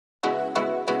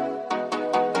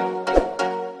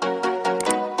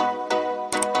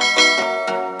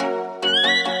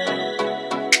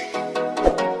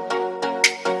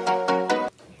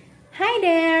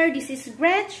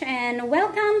Gretch and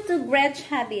welcome to Gets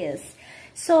Hobbies.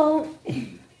 So,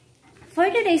 for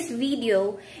today's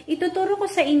video, ituturo ko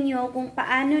sa inyo kung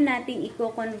paano natin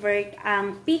i-convert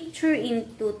ang picture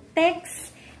into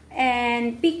text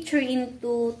and picture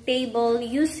into table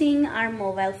using our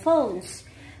mobile phones.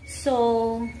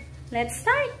 So, let's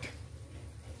start.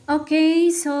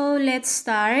 Okay, so let's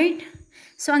start.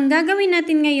 So, ang gagawin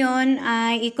natin ngayon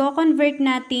ay i-convert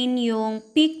natin yung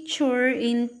picture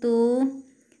into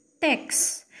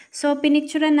text. So,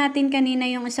 pinicturean natin kanina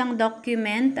yung isang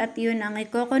document at yun ang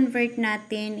i-convert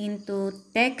natin into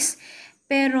text.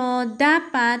 Pero,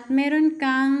 dapat meron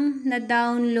kang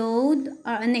na-download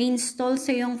or na-install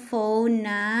sa yung phone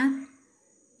na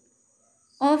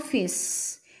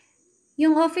Office.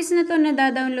 Yung Office na to,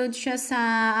 na-download siya sa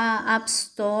App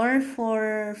Store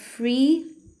for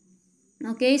free.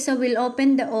 Okay, so we'll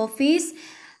open the Office.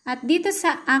 At dito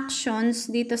sa Actions,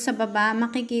 dito sa baba,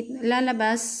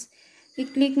 lalabas,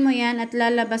 i-click mo yan at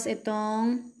lalabas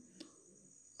itong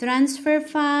Transfer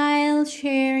File,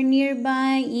 Share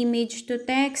Nearby, Image to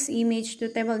Text, Image to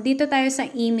Table. Dito tayo sa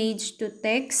Image to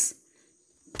Text.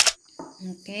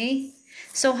 Okay.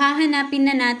 So, hahanapin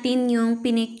na natin yung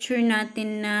pinicture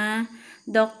natin na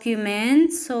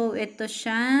document. So, ito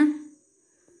siya.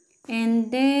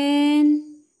 And then,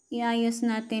 iayos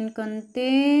natin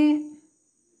konti.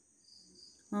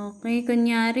 Okay,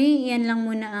 kunyari, yan lang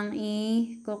muna ang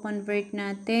i-convert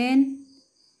natin.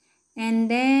 And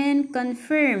then,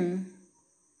 confirm.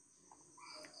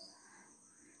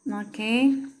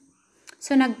 Okay.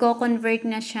 So, nagko-convert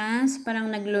na siya. So, parang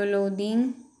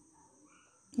naglo-loading.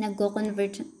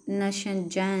 Nagko-convert na siya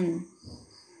dyan.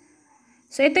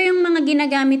 So, ito yung mga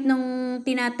ginagamit nung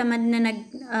tinatamad na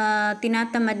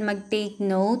tinatamad mag-take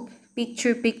note.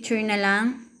 Picture na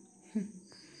lang.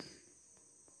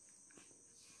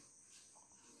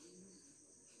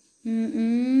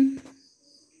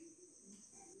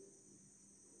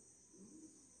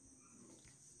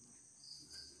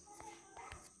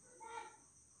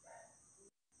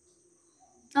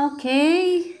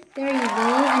 Okay, there you go.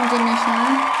 Andyan na siya.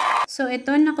 So,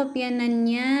 ito, nakopya na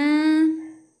niya.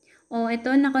 O,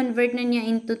 ito, na-convert na niya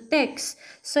into text.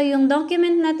 So, yung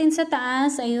document natin sa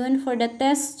taas, ayun, for the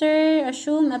tester,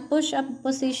 assume a push-up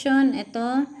position.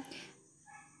 Ito,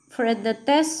 for the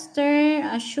tester,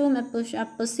 assume a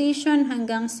push-up position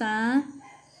hanggang sa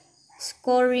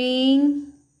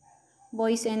scoring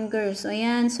boys and girls. O,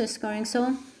 ayan, so scoring.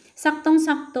 So,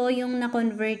 saktong-sakto yung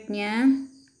na-convert niya.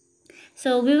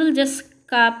 So, we will just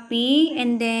copy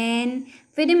and then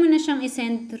pwede mo na siyang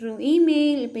i-send through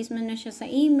email, i-paste mo na siya sa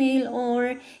email,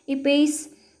 or i-paste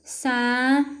sa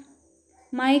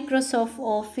Microsoft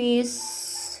Office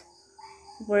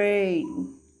Word.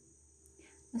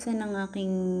 Asan ang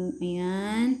aking,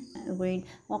 ayan, Word.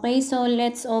 Okay, so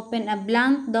let's open a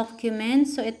blank document.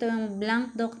 So, ito yung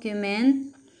blank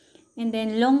document. And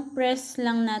then, long press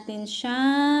lang natin siya.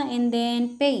 And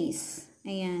then, paste.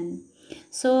 Ayan.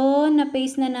 So,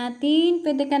 na-paste na natin.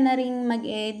 Pwede ka na rin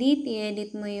mag-edit.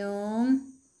 I-edit mo yung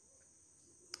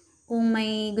kung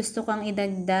may gusto kang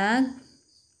idagdag.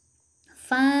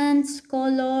 Fonts,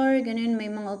 color, ganun. May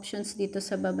mga options dito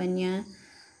sa baba niya.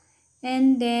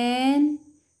 And then,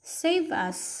 save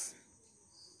as.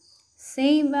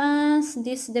 Save as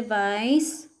this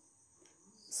device.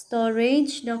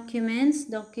 Storage, documents,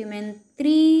 document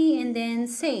 3, and then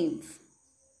save.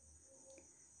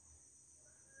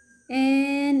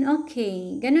 And,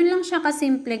 okay. Ganun lang siya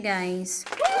kasimple, guys.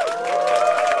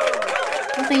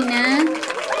 Okay na?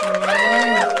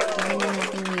 Ayan. Ayan na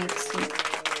natin exit.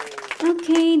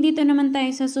 Okay, dito naman tayo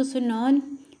sa susunod.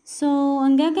 So,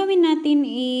 ang gagawin natin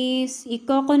is,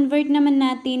 i-convert naman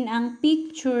natin ang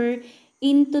picture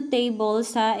into table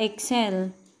sa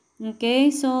Excel. Okay,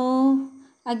 so,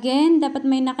 again, dapat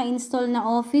may naka-install na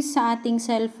Office sa ating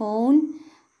cellphone.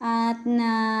 At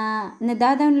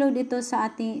na-download ito sa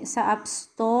App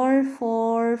Store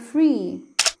for free.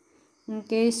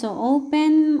 Okay, so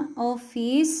open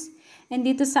Office. And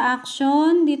dito sa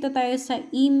action, dito tayo sa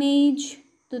image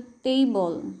to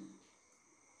table.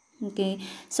 Okay,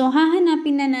 so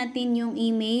hahanapin na natin yung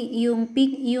email,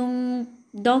 yung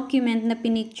document na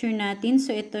pinicture natin.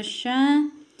 So ito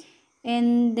siya.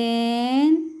 And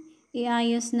then,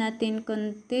 iayos natin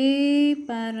konti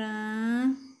para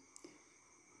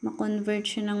ma-convert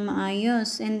siya ng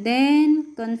maayos. And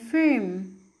then,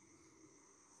 confirm.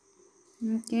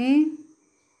 Okay.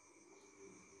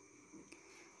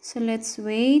 So, let's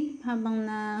wait habang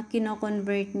na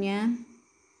kino-convert niya.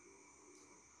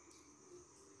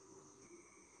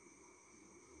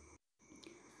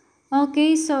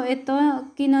 Okay, so ito,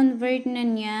 kinonvert na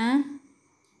niya.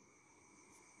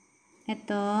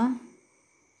 Ito.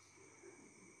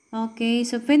 Okay,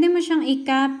 so pwede mo siyang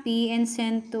i-copy and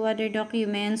send to other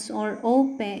documents or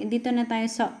open. Dito na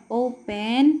tayo sa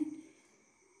open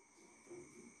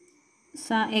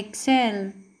sa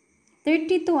Excel.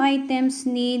 32 items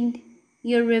need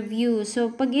your review. So,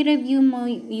 pag i-review mo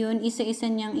yun, isa-isa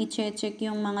niyang i-check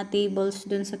yung mga tables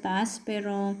dun sa taas.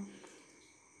 Pero,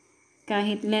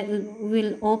 kahit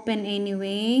will open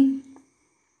anyway.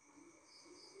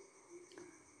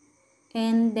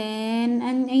 And then,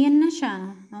 ayan na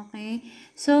siya. Okay.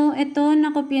 So, ito,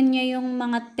 nakopyan niya yung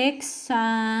mga text sa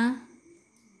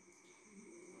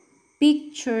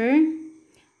picture.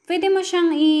 Pwede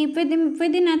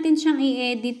natin siyang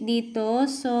i-edit dito.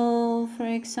 So,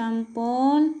 for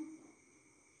example,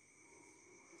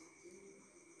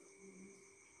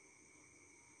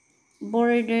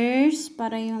 borders,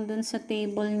 para yung dun sa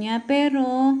table niya.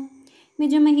 Pero,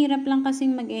 medyo mahirap lang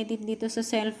kasing mag-edit dito sa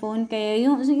cellphone. Kaya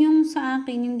yung sa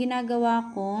akin, yung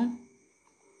ginagawa ko,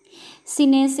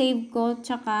 sinesave ko,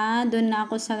 tsaka doon na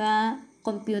ako sa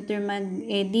computer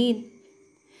mag-edit.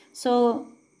 So,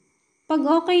 pag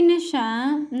okay na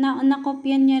siya,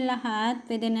 nakopyan niya lahat,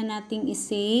 pwede na nating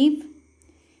i-save.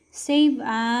 Save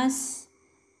as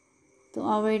to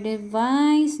our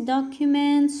device,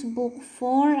 documents, book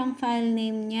 4, ang file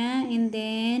name niya, and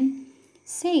then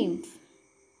save.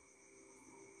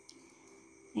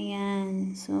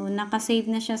 Ayan. So,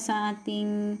 nakasave na siya sa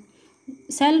ating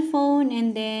cellphone,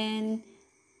 and then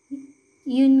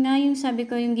yun nga yung sabi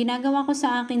ko, yung ginagawa ko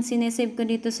sa akin, sinesave ko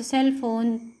dito sa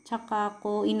cellphone, tsaka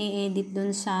ko ini-edit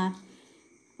dun sa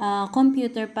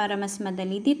computer para mas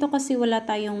madali. Dito kasi wala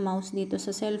tayong mouse dito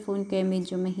sa cellphone, kaya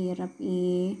medyo mahirap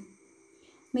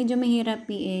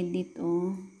i-edit,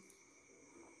 oh.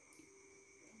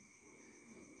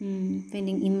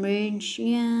 Pwedeng i-merge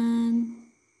yan.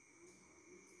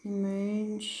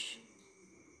 I-merge.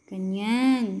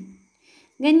 Ganyan.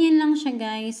 Ganyan lang siya,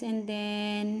 guys. And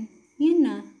then, yun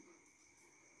na.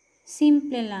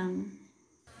 Simple lang.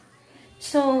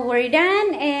 So, we're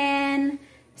done. And,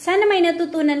 sana may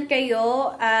natutunan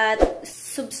kayo. At,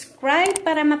 subscribe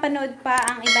para mapanood pa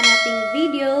ang iba nating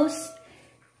videos.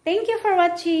 Thank you for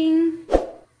watching.